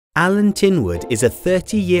Alan Tinwood is a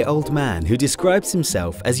 30-year-old man who describes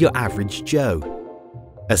himself as your average Joe.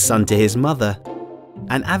 A son to his mother,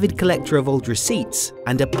 an avid collector of old receipts,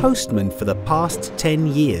 and a postman for the past 10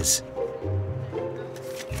 years.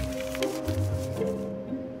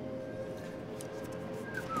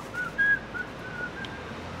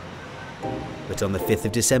 But on the 5th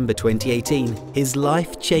of December 2018, his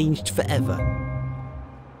life changed forever.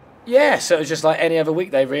 Yeah, so it was just like any other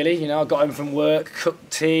weekday, really. You know, I got home from work,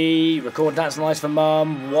 cooked tea, recorded That's Nice for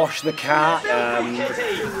Mum, washed the cat,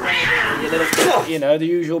 you know, the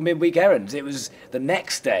usual midweek errands. It was the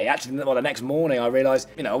next day, actually, well, the next morning, I realised,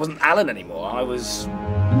 you know, I wasn't Alan anymore. I was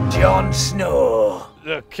Jon Snow,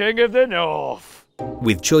 the King of the North.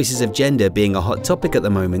 With choices of gender being a hot topic at the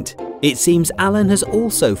moment, it seems Alan has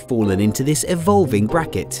also fallen into this evolving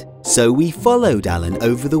bracket. So we followed Alan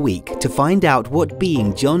over the week to find out what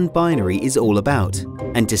being Jon-Binary is all about,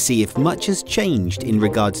 and to see if much has changed in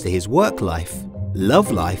regards to his work life,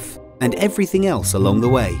 love life, and everything else along the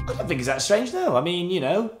way. I don't think it's that strange, though. I mean, you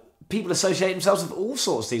know, people associate themselves with all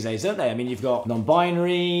sorts these days, don't they? I mean, you've got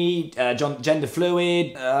non-binary, gender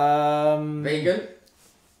fluid, vegan.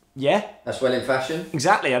 Yeah. That's well in fashion.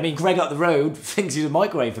 Exactly. I mean, Greg up the road thinks he's a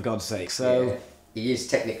microwave, for God's sake, so... Yeah. He is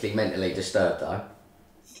technically mentally disturbed, though.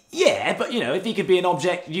 Yeah, but, you know, if he could be an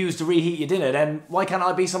object used to reheat your dinner, then why can't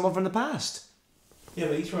I be someone from the past? Yeah,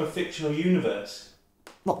 but he's from a fictional universe.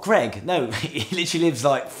 What, Greg? No, he literally lives,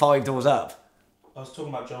 like, 5 doors up. I was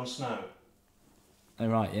talking about Jon Snow. Oh,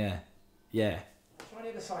 right, yeah. Yeah. Try the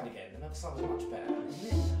other side again. The other side was much better.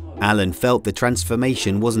 Alan felt the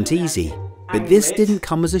transformation wasn't easy, but this didn't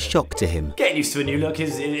come as a shock to him. Getting used to a new look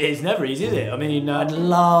is never easy, is it? I mean, I'd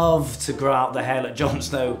love to grow out the hair that Jon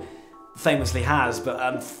Snow famously has, but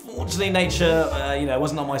unfortunately nature, you know,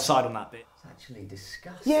 wasn't on my side on that bit. It's actually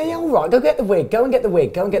disgusting. Yeah, all right, go get the wig, go and get the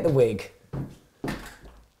wig, go and get the wig.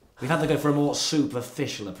 We've had to go for a more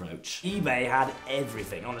superficial approach. eBay had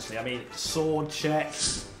everything, honestly. I mean, sword check,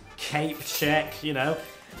 cape check, you know,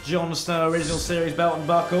 Jon Snow original series belt and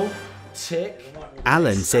buckle, tick.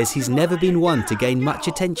 Alan says he's never been one to gain much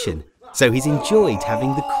attention, so he's enjoyed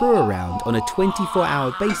having the crew around on a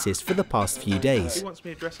 24-hour basis for the past few days. He wants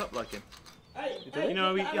me to dress up like him. Hey, you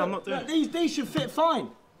know, yeah, I'm not doing it. These should fit fine.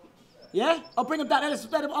 Yeah? I'll bring them down.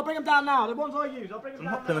 I'll bring them down now. The ones I use, I'll bring them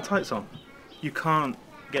down. I'm not putting the tights on. You can't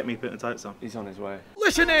get me putting the tights on. He's on his way.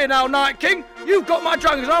 Listen here now, Night King. You've got my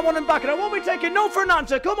dragons. I want them back, and I won't be taking no for an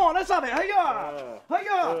answer. Come on, let's have it. If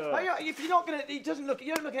you're not gonna, you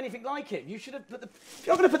don't look anything like him. You should have put the. If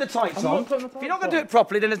you're gonna put the tights on. If you're not gonna do it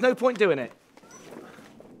properly, then there's no point doing it.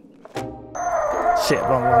 Shit,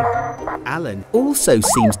 wrong one. Alan also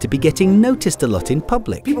seems to be getting noticed a lot in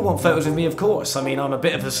public. People want photos of me, of course. I mean, I'm a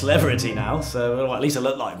bit of a celebrity now, so well, at least I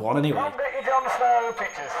look like one anyway. Come get your Jon Snow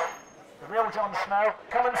pictures. The real Jon Snow.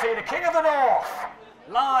 Come and see the King of the North.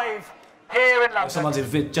 Live here in London. Sometimes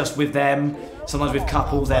just with them, sometimes with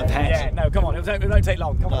couples, their pets. Yeah, no, come on, it won't take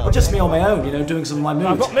long. Come on. Or just me on my own, you know, doing some of my moves.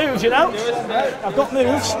 I've got moves, you know. I've got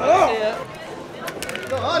moves.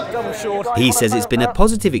 Double short. He says it's been a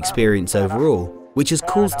positive experience overall, which has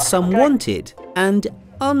caused some wanted and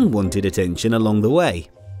unwanted attention along the way.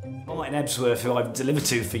 Martin Ebsworth, who I've delivered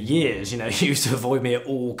to for years, you know, he used to avoid me at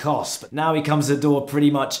all costs, but now he comes to the door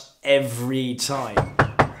pretty much every time.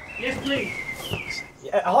 Yes, please.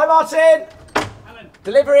 Yeah, hi, Martin. Alan.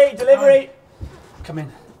 Delivery. Come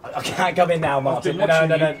in. I can't come in now, Martin.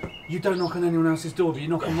 No. You don't knock on anyone else's door, but you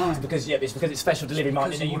knock on mine. It's because it's special delivery,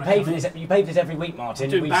 Martin. Because You pay for this. You pay for this every week, Martin.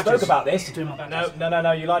 We spoke about this.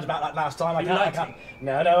 No. You lied about that last time. I can't.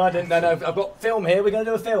 No, I didn't. No. I've got film here. We're going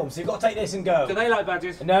to do a film, so you've got to take this and go. Do they like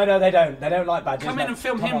badges? No, they don't. They don't like badges. Come in and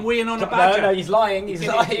film him weeing on a badger. No, he's lying. He's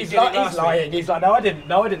lying. He's like, no, I didn't.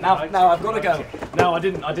 No, I've got to go. No, I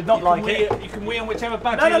didn't. I did not like it. You can wee on whichever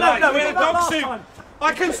badger you like. No. Wear the dog suit.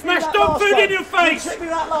 I can smash dog food in your face! We'll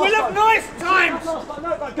have nice times!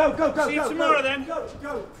 Go. See you tomorrow then. Go. Do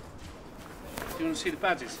you want to see the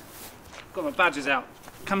badges? I've got my badges out.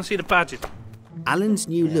 Come and see the badges. Alan's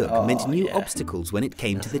new look meant new obstacles when it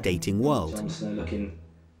came to the dating world. Jon Snow looking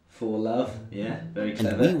for love, yeah, very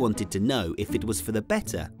clever. And we wanted to know if it was for the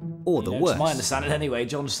better or the worse. To my understanding anyway,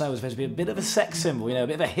 Jon Snow was supposed to be a bit of a sex symbol, you know, a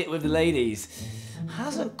bit of a hit with the ladies.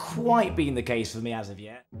 Hasn't quite been the case for me as of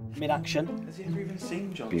yet. Mid-action. Has he ever even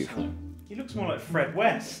seen Jon Snow? He looks more like Fred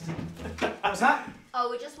West. What's that?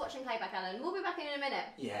 Oh, we're just watching playback, Alan. We'll be back in a minute.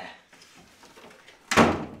 Yeah.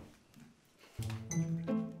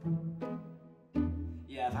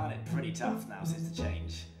 Yeah, I've had it pretty tough now since the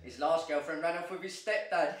change. His last girlfriend ran off with his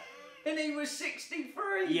stepdad. And he was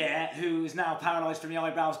 63. Yeah, who's now paralysed from the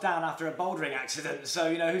eyebrows down after a bouldering accident. So,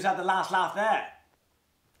 you know, who's had the last laugh there?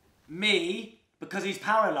 Me? Because he's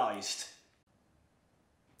paralysed.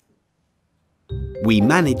 We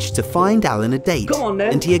managed to find Alan a date, Go on,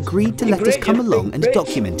 then. and he agreed to let us come you along big and bitch.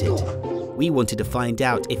 document it. We wanted to find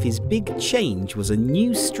out if his big change was a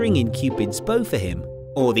new string in Cupid's bow for him,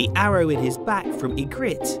 or the arrow in his back from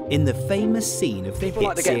Ygritte in the famous scene of the People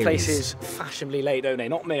like hit to get series. places fashionably late, don't they?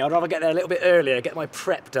 Not me. I'd rather get there a little bit earlier, get my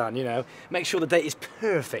prep done, you know. Make sure the date is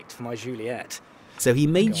perfect for my Juliet. So he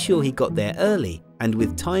made sure he got there early and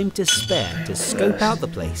with time to spare to scope out the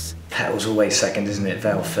place. Petal's always second, isn't it?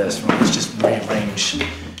 Veil first. Right, let's just rearrange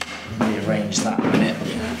that a minute.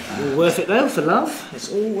 All worth it though for love.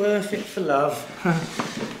 It's all worth it for love.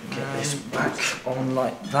 Get this back on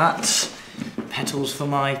like that. Petals for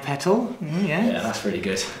my petal. Yeah, that's really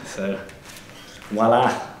good. So, voila.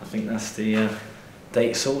 I think that's the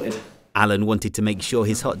date sorted. Alan wanted to make sure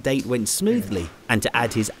his hot date went smoothly and to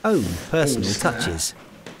add his own personal touches.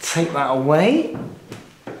 Take that away.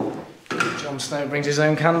 Jon Snow brings his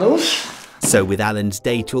own candles. So with Alan's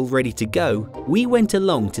date all ready to go, we went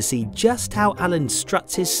along to see just how Alan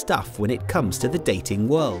struts his stuff when it comes to the dating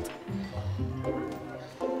world.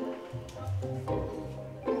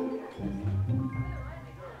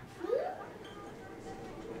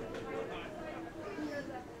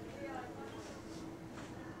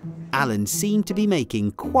 Alan seemed to be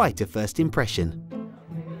making quite a first impression.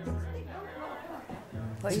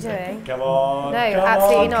 What are you doing? Come on. No, come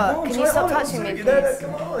absolutely on, not. come on, Can try you stop it on, touching me, it'll suit you. please? No,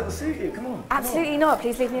 come on, it'll suit you. Come on. Absolutely not.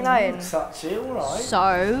 Please leave me alone. Touch it, all right.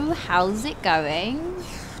 So, how's it going?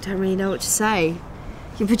 I don't really know what to say.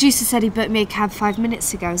 Your producer said he booked me a cab 5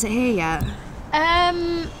 minutes ago. Is it here yet?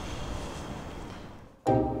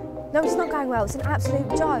 No, it's not going well. It's an absolute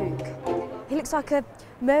joke. He looks like a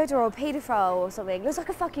murderer or paedophile or something. He looks like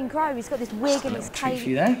a fucking crow. He's got this wig and his Treat for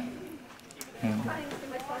you cape. there.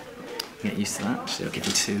 Get used to that. Actually, I'll give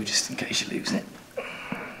you two just in case you lose it.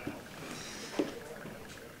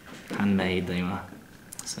 Handmade, there you are.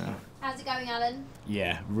 So. How's it going, Alan?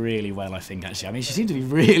 Yeah, really well, I think, actually. I mean, she seemed to be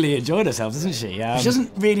really enjoying herself, doesn't she? She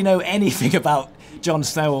doesn't really know anything about Jon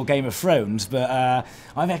Snow or Game of Thrones, but I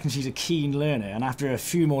reckon she's a keen learner, and after a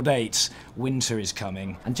few more dates, winter is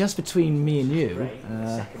coming. And just between me and you,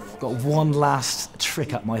 I've got one last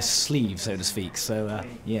trick up my sleeve, so to speak, so,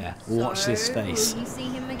 yeah, watch this space. Will you see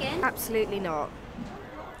him again? Absolutely not.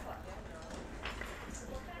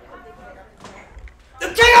 The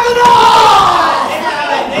King of the North!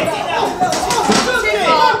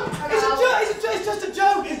 It's just a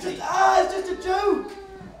joke. It's just a joke.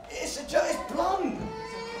 It's blunt.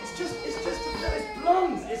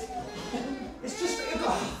 It's blunt.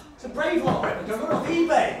 It's a Braveheart replica. I got it off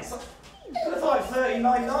eBay. It's like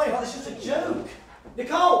 $39.99. It's just a joke.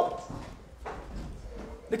 Nicole.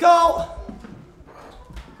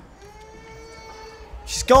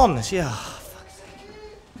 She's gone.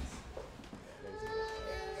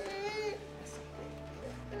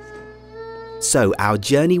 So our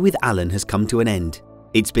journey with Alan has come to an end.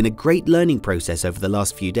 It's been a great learning process over the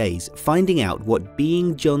last few days, finding out what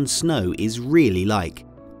being Jon Snow is really like.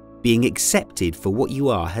 Being accepted for what you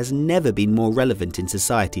are has never been more relevant in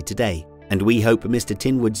society today, and we hope Mr.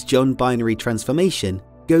 Tinwood's Jon-Binary transformation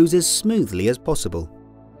goes as smoothly as possible.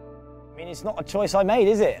 I mean, it's not a choice I made,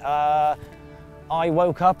 is it? I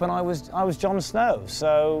woke up and I was Jon Snow,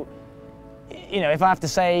 so, you know, if I have to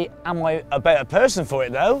say, am I a better person for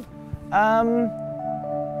it, though?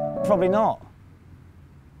 Probably not.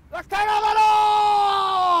 The King of the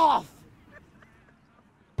North!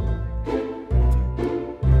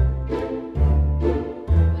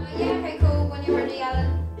 Yeah, okay, cool. When you're ready,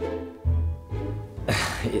 Alan.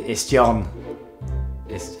 It's John.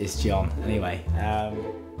 It's John. Anyway,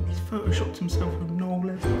 He's photoshopped himself with no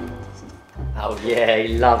left. Oh yeah,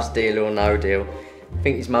 he loves Deal or No Deal. I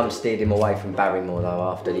think his mum steered him away from Barrymore though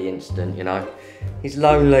after the incident, you know. He's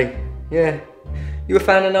lonely, yeah. You a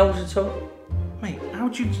fan of Knowles at all? Mate, how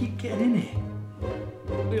do you keep getting in here?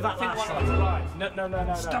 do that last time.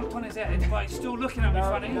 No. Stumped on his head, but he's still looking at me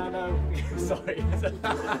funny. No. Sorry.